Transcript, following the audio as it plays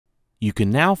You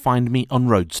can now find me on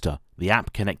RoadStr, the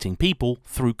app connecting people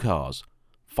through cars.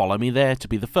 Follow me there to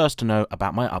be the first to know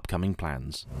about my upcoming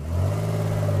plans.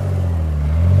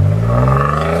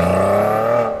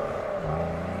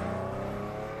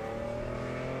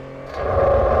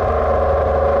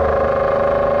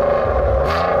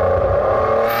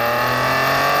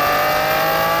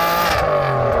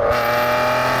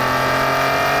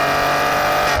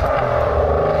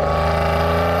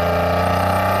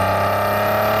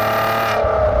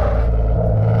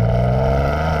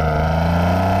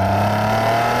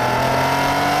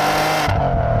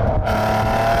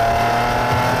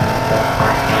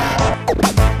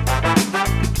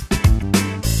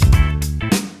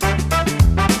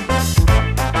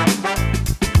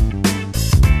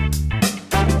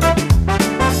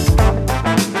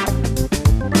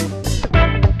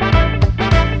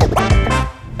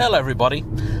 Hello everybody.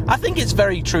 I think it's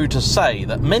very true to say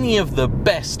that many of the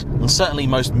best and certainly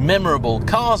most memorable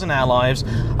cars in our lives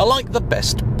are like the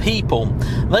best people.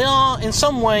 They are in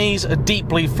some ways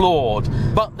deeply flawed,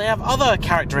 but they have other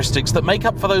characteristics that make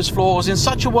up for those flaws in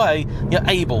such a way you're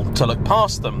able to look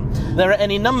past them. There are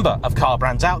any number of car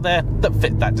brands out there that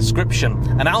fit that description,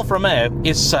 and Alfa Romeo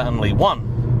is certainly one.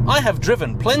 I have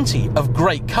driven plenty of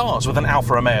great cars with an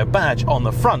Alfa Romeo badge on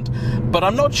the front, but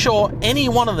I'm not sure any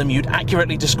one of them you'd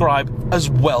accurately describe as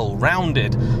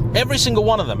well-rounded. Every single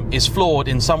one of them is flawed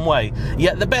in some way,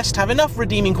 yet the best have enough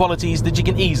redeeming qualities that you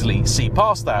can easily see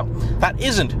past that. That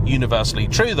isn't universally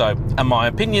true though, and my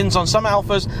opinions on some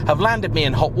Alfas have landed me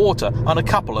in hot water on a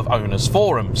couple of owners'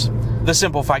 forums. The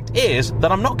simple fact is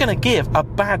that I'm not going to give a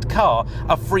bad car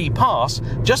a free pass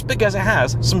just because it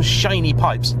has some shiny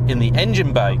pipes in the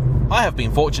engine bay. I have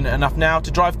been fortunate enough now to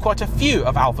drive quite a few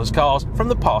of Alfa's cars from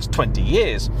the past 20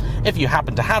 years. If you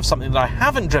happen to have something that I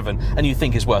haven't driven and you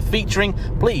think is worth featuring,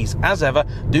 please, as ever,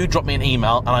 do drop me an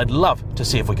email and I'd love to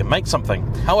see if we can make something.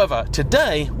 However,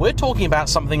 today we're talking about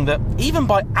something that, even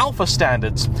by Alfa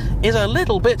standards, is a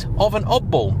little bit of an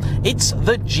oddball. It's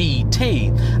the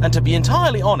GT, and to be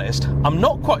entirely honest, I'm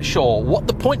not quite sure what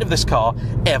the point of this car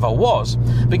ever was,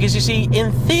 because you see,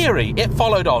 in theory, it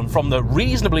followed on from the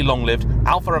reasonably long-lived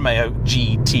Alfa Romeo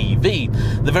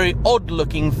GTV, the very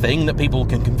odd-looking thing that people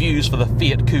can confuse for the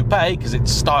Fiat Coupe because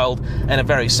it's styled in a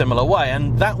very similar way,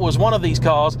 and that was one of these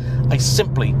cars I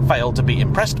simply failed to be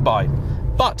impressed by.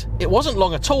 But it wasn't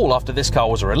long at all after this car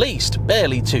was released,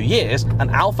 barely 2 years,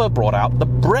 and Alfa brought out the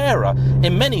Brera,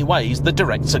 in many ways the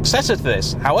direct successor to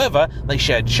this. However, they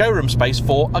shared showroom space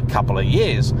for a couple of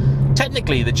years.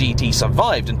 Technically, the GT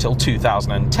survived until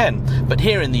 2010, but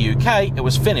here in the UK it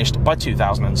was finished by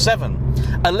 2007.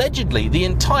 Allegedly, the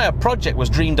entire project was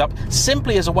dreamed up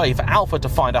simply as a way for Alfa to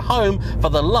find a home for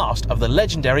the last of the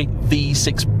legendary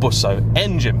V6 Busso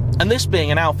engine. And this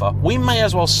being an Alfa, we may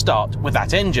as well start with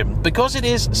that engine, because it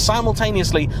is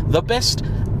simultaneously the best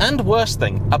and worst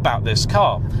thing about this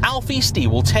car. Alfisti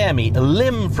will tear me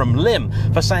limb from limb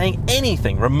for saying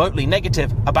anything remotely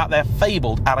negative about their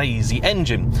fabled Arese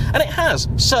engine, and it has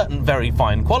certain very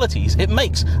fine qualities. It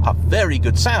makes a very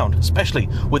good sound, especially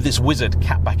with this wizard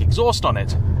catback exhaust on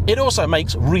it. It also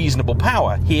makes reasonable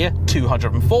power, here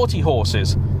 240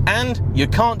 horses, and you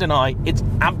can't deny it's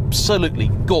absolutely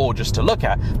gorgeous to look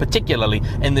at, particularly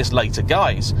in this later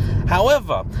guise.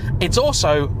 However, it's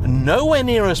also nowhere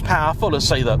near as powerful as,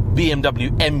 say, the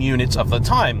BMW M units of the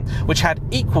time, which had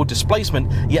equal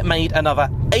displacement yet made another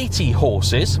 80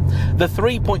 horses. The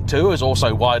 3.2 is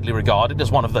also widely regarded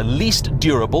as one of the least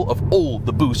durable of all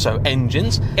the Busso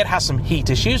engines. It has some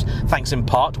heat issues, thanks in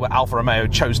part where Alfa Romeo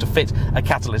chose to fit a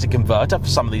catalytic converter for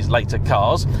some of these later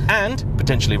cars, and,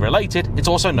 potentially related, it's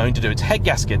also known to do its head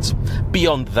gaskets.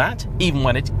 Beyond that, even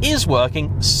when it is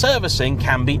working, servicing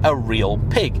can be a real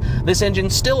pig. This engine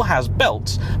still has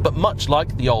belts, but much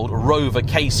like the old Rover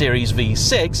K-Series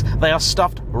V6, they are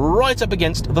stuffed right up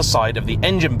against the side of the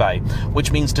engine bay,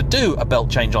 which means to do a belt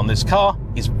change on this car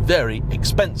is very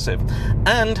expensive.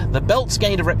 And the belts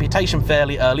gained a reputation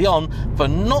fairly early on for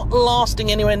not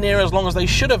lasting anywhere near as long as they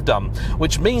should have done,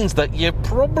 which means that you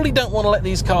probably don't want to let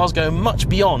these cars go much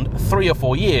beyond 3 or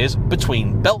 4 years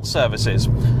between belt services.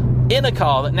 In a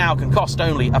car that now can cost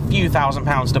only a few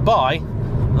 £1,000s to buy,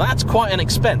 that's quite an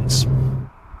expense.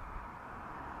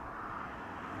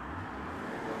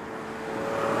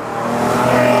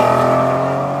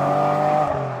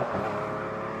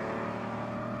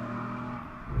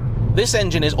 This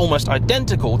engine is almost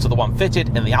identical to the one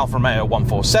fitted in the Alfa Romeo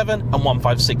 147 and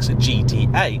 156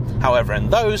 GTA. However, in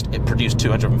those, it produced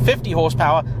 250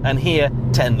 horsepower, and here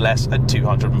 10 less at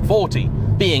 240.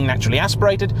 Being naturally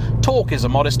aspirated, torque is a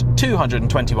modest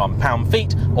 221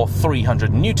 pound-feet or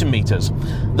 300 newton-meters.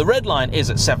 The red line is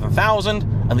at 7,000,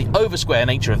 and the over-square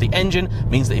nature of the engine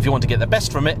means that if you want to get the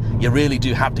best from it, you really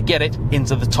do have to get it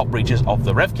into the top reaches of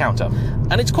the rev counter.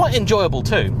 And it's quite enjoyable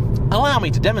too. Allow me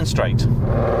to demonstrate.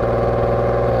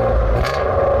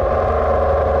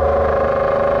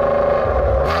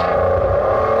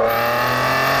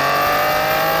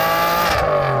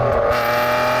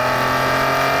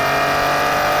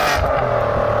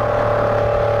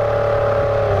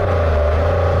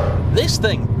 This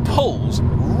thing pulls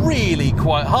really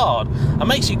quite hard and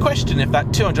makes you question if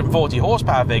that 240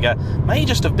 horsepower figure may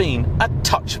just have been a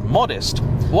touch modest.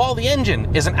 While the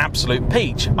engine is an absolute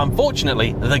peach,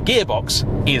 unfortunately the gearbox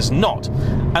is not.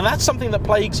 And that's something that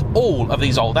plagues all of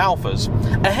these old Alfas.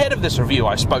 Ahead of this review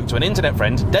I spoke to an internet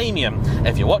friend, Damien.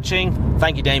 If you're watching,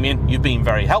 thank you Damien, you've been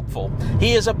very helpful.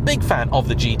 He is a big fan of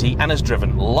the GT and has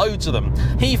driven loads of them.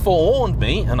 He forewarned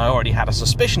me, and I already had a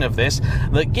suspicion of this,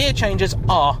 that gear changes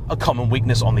are a common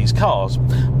weakness on these cars.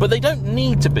 But they don't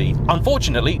need to be.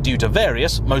 Unfortunately, due to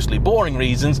various, mostly boring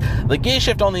reasons, the gear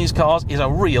shift on these cars is a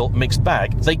real mixed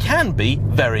bag. They can be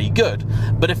very good,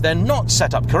 but if they're not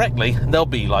set up correctly, they'll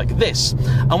be like this.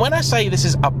 And when I say this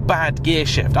is a bad gear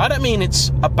shift, I don't mean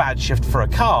it's a bad shift for a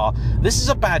car. This is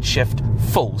a bad shift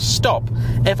full stop.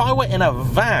 If I were in a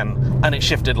van and it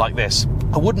shifted like this,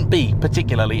 I wouldn't be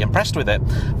particularly impressed with it.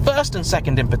 First and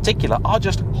second in particular are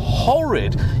just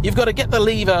horrid. You've got to get the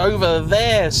lever over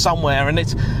there somewhere, and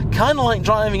it's kind of like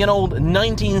driving an old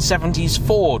 1970s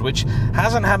Ford, which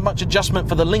hasn't had much adjustment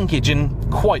for the linkage in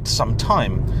quite some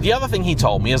time. The other thing he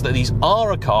told me is that these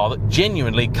are a car that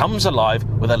genuinely comes alive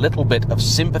with a little bit of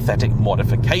sympathetic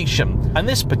modification. And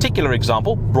this particular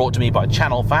example, brought to me by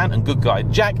channel fan and good guy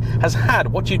Jack, has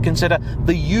had what you'd consider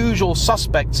the usual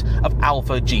suspects of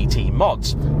Alfa GT mods.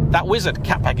 That wizard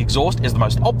catpack exhaust is the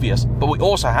most obvious, but we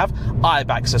also have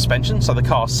eye-back suspension, so the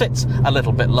car sits a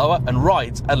little bit lower and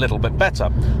rides a little bit better.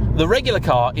 The regular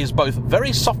car is both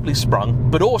very softly sprung,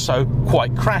 but also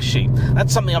quite crashy.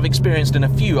 That's something I've experienced in a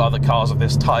few other cars of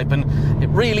this type, and it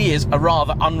really is a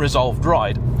rather unresolved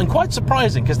ride. And quite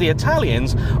surprising, because the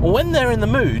Italians, when they're in the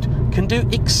mood, can do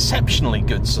exceptionally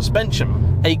good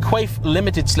suspension. A Quaife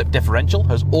limited slip differential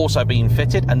has also been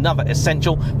fitted, another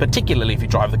essential, particularly if you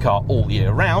drive the car all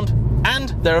year round. And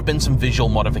there have been some visual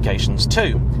modifications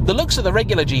too. The looks of the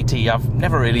regular GT I've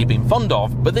never really been fond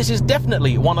of, but this is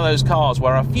definitely one of those cars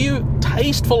where a few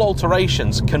tasteful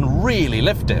alterations can really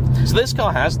lift it. So this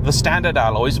car has the standard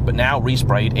alloys, but now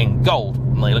resprayed in gold.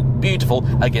 And they look beautiful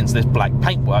against this black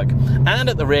paintwork. And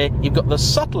at the rear, you've got the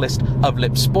subtlest of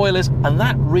lip spoilers, and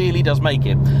that really does make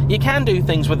it. You can do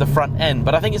things with the front end,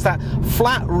 but I think it's that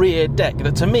flat rear deck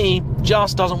that to me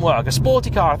just doesn't work. A sporty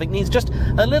car, I think, needs just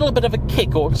a little bit of a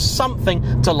kick or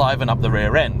something to liven up the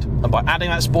rear end. And by adding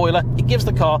that spoiler, it gives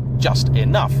the car just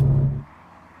enough.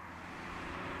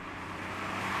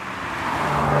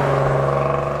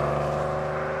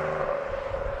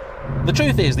 The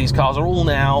truth is, these cars are all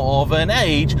now of an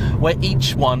age where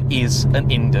each one is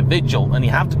an individual, and you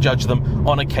have to judge them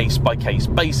on a case-by-case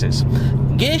basis.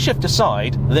 Gear shift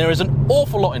aside, there is an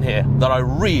awful lot in here that I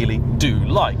really do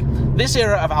like. This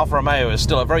era of Alfa Romeo is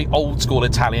still a very old-school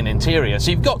Italian interior,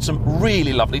 so you've got some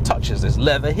really lovely touches. There's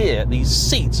leather here, these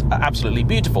seats are absolutely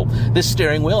beautiful. This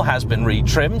steering wheel has been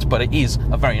retrimmed, but it is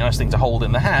a very nice thing to hold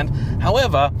in the hand.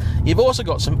 However, you've also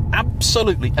got some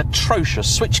absolutely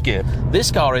atrocious switchgear.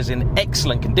 This car is in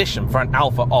excellent condition for an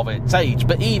Alfa of its age,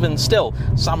 but even still,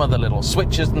 some of the little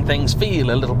switches and things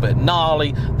feel a little bit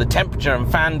gnarly. The temperature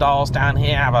and fan dials down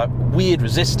here have a weird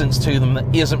resistance to them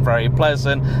that isn't very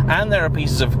pleasant, and there are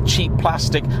pieces of cheap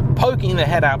plastic poking their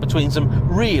head out between some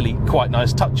really quite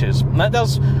nice touches, and that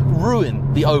does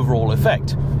ruin the overall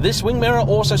effect. This wing mirror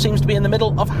also seems to be in the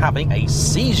middle of having a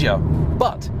seizure,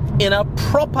 but in a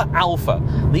proper Alfa,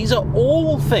 these are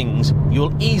all things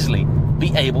you'll easily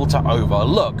be able to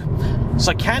overlook.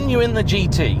 So can you in the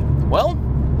GT? Well,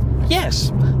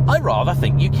 yes, I rather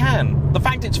think you can. The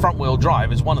fact it's front-wheel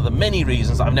drive is one of the many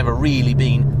reasons that I've never really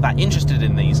been that interested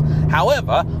in these.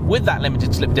 However, with that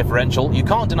limited slip differential, you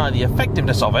can't deny the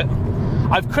effectiveness of it.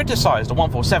 I've criticised a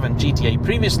 147 GTA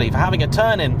previously for having a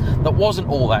turn-in that wasn't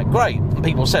all that great. And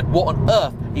people said, what on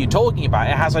earth are you talking about?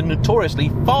 It has a notoriously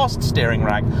fast steering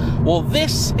rack. Well,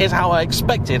 this is how I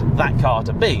expected that car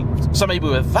to be. So maybe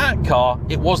with that car,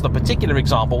 it was the particular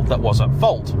example that was at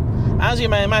fault. As you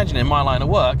may imagine in my line of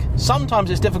work,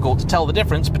 sometimes it's difficult to tell the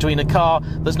difference between a car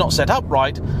that's not set up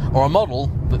right or a model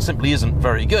that simply isn't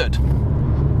very good.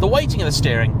 The weighting of the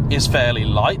steering is fairly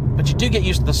light, but you do get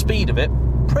used to the speed of it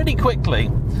pretty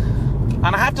quickly.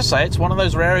 And I have to say, it's one of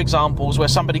those rare examples where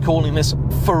somebody calling this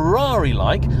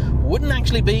Ferrari-like wouldn't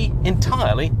actually be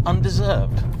entirely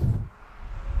undeserved.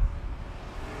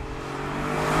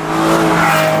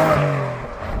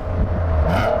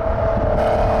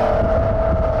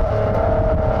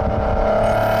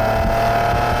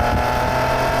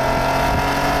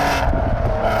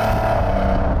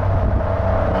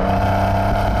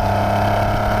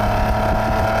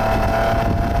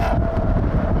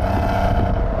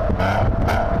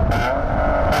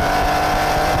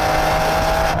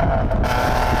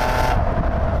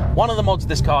 One of the mods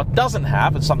this car doesn't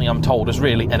have, and something I'm told is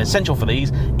really an essential for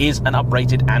these, is an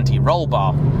uprated anti-roll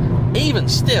bar. Even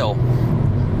still,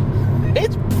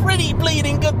 it's pretty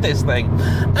bleeding good, this thing.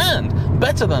 And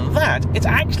better than that, it's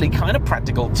actually kind of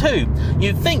practical too.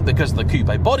 You'd think because of the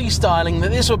coupe body styling that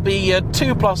this would be a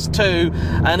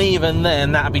 2+2, and even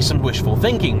then that'd be some wishful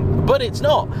thinking. But it's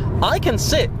not. I can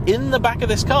sit in the back of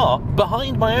this car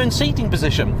behind my own seating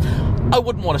position. I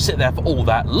wouldn't want to sit there for all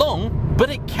that long, but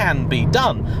it can be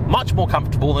done. Much more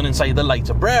comfortable than in, say, the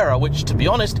later Brera, which, to be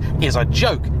honest, is a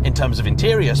joke in terms of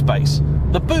interior space.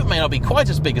 The boot may not be quite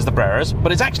as big as the Breras,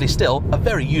 but it's actually still a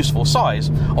very useful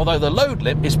size, although the load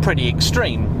lip is pretty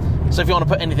extreme. So if you want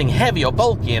to put anything heavy or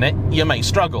bulky in it, you may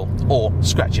struggle, or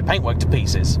scratch your paintwork to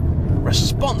pieces.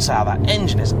 Response out of that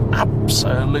engine is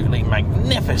absolutely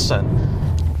magnificent.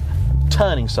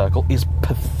 Turning circle is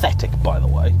pathetic, by the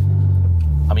way.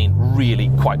 I mean, really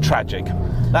quite tragic.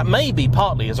 That may be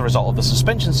partly as a result of the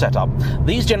suspension setup.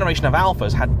 These generation of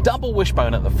Alfas had double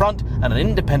wishbone at the front and an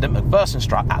independent McPherson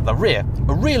strut at the rear.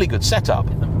 A really good setup.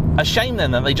 A shame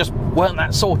then that they just weren't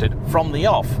that sorted from the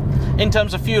off. In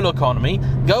terms of fuel economy,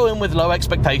 go in with low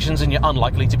expectations and you're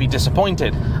unlikely to be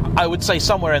disappointed. I would say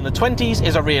somewhere in the 20s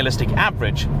is a realistic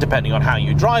average. Depending on how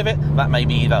you drive it, that may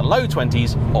be either low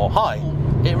 20s or high.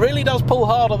 It really does pull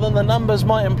harder than the numbers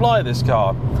might imply, this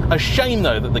car. A shame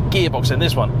though that the gearbox in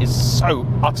this one is so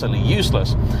utterly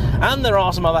useless. And there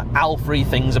are some other Alfa-y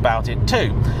things about it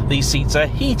too. These seats are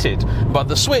heated, but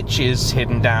the switch is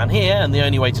hidden down here, and the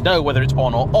only way to know whether it's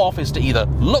on or off is to either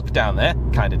look down there,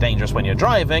 kind of dangerous when you're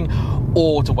driving,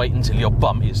 or to wait until your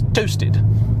bum is toasted.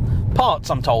 Parts,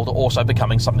 I'm told, are also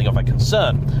becoming something of a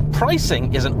concern.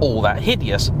 Pricing isn't all that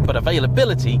hideous, but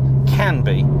availability can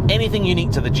be. Anything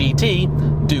unique to the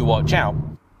GT, do watch out.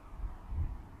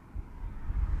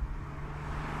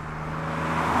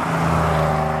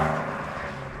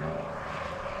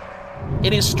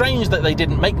 It is strange that they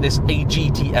didn't make this a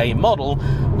GTA model,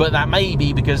 but that may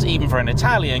be because even for an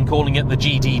Italian, calling it the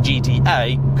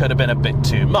GTA could have been a bit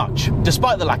too much.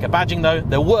 Despite the lack of badging though,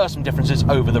 there were some differences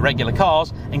over the regular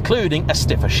cars, including a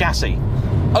stiffer chassis.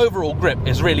 Overall grip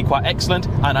is really quite excellent,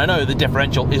 and I know the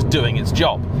differential is doing its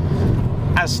job.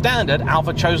 As standard,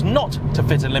 Alfa chose not to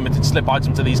fit a limited slip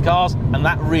item to these cars, and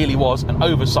that really was an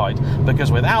oversight,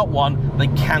 because without one, they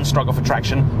can struggle for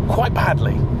traction quite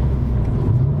badly.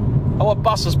 Oh, a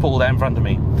bus has pulled out in front of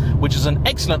me, which is an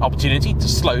excellent opportunity to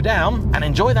slow down and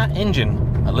enjoy that engine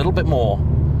a little bit more.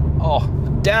 Oh, the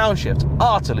downshift,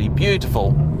 utterly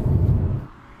beautiful.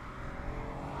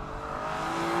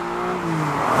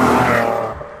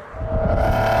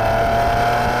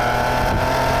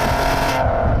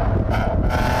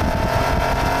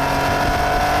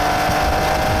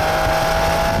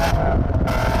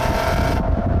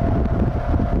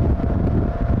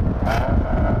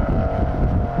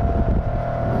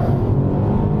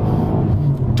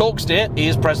 Torque steer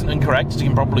is present and correct, as you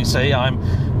can probably see.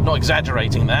 I'm not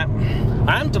exaggerating that.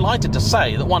 I am delighted to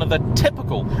say that one of the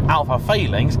typical Alfa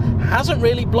failings hasn't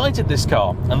really blighted this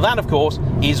car, and that of course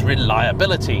is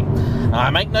reliability. I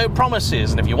make no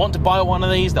promises, and if you want to buy one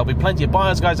of these, there'll be plenty of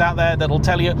buyers guys out there that'll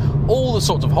tell you all the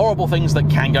sorts of horrible things that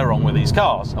can go wrong with these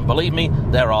cars, and believe me,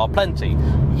 there are plenty.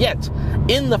 Yet,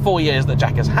 in the 4 years that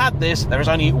Jack has had this, there is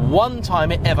only one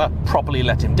time it ever properly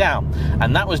let him down,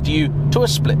 and that was due to a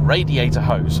split radiator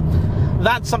hose.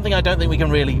 That's something I don't think we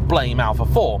can really blame Alfa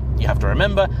for. You have to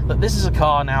remember that this is a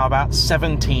car now about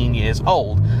 17 years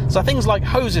old, so things like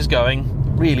hoses going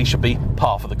really should be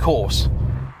par for the course.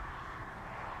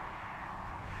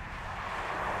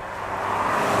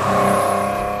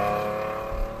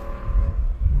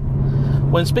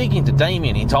 When speaking to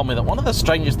Damien, he told me that one of the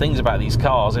strangest things about these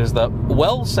cars is that,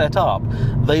 well set up,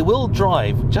 they will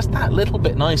drive just that little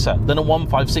bit nicer than a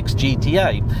 156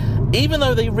 GTA, even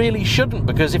though they really shouldn't,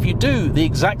 because if you do the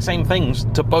exact same things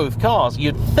to both cars,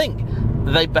 you'd think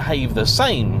they behave the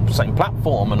same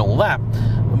platform and all that,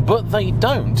 but they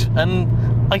don't, and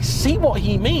I see what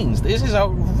he means. This is a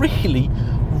really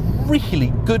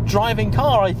good driving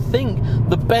car. I think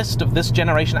the best of this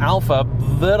generation Alfa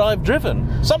that I've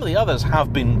driven. Some of the others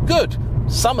have been good,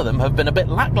 Some of them have been a bit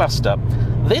lackluster.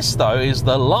 This, though, is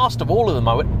the last of all of them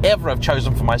I would ever have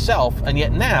chosen for myself, and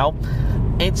yet now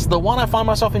it's the one I find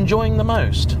myself enjoying the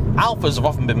most. Alfas have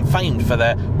often been famed for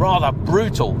their rather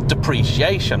brutal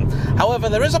depreciation. However,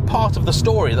 there is a part of the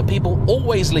story that people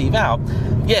always leave out.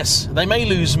 Yes, they may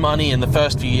lose money in the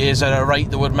first few years at a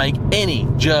rate that would make any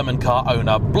German car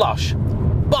owner blush.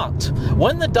 But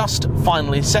when the dust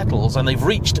finally settles and they've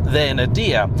reached their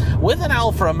nadir, with an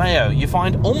Alfa Romeo, you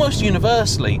find almost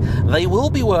universally they will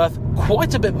be worth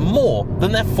quite a bit more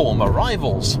than their former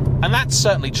rivals. And that's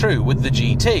certainly true with the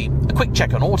GT. A quick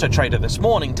check on Auto Trader this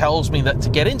morning tells me that to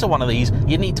get into one of these,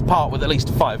 you need to part with at least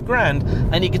 5 grand,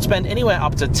 and you could spend anywhere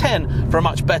up to 10 for a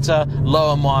much better,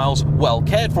 lower miles, well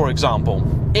cared for example.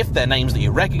 If they're names that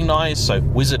you recognise, so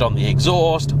Wizard on the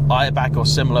exhaust, Airbag or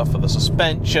similar for the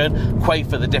suspension, Quay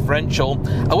for the differential,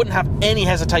 I wouldn't have any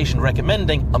hesitation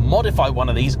recommending a modified one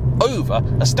of these over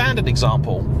a standard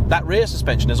example. That rear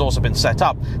suspension has also been set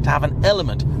up to have an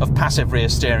element of passive rear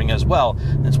steering as well.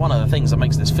 It's one of the things that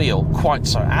makes this feel quite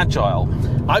so agile.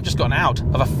 I've just gotten out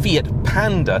of a Fiat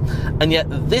Panda, and yet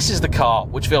this is the car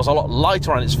which feels a lot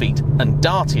lighter on its feet and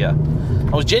dartier.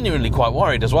 I was genuinely quite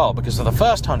worried as well, because for the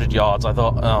first 100 yards I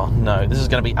thought, oh no, this is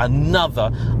going to be another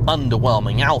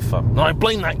underwhelming Alfa. And I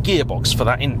blame that gearbox for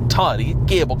that entirely. The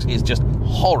gearbox is just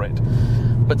horrid.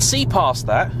 But see past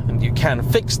that, and you can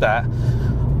fix that,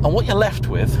 and what you're left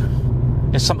with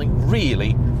is something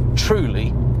really,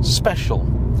 truly special.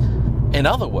 In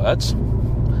other words,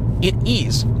 it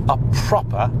is a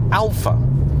proper Alfa.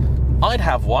 I'd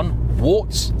have one,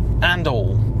 warts and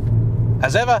all.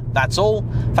 As ever, that's all.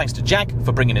 Thanks to Jack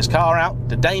for bringing his car out,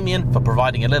 to Damien for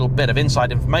providing a little bit of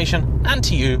inside information, and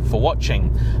to you for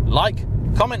watching. Like,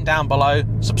 comment down below,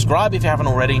 subscribe if you haven't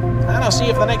already, and I'll see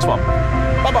you for the next one.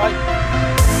 Bye-bye.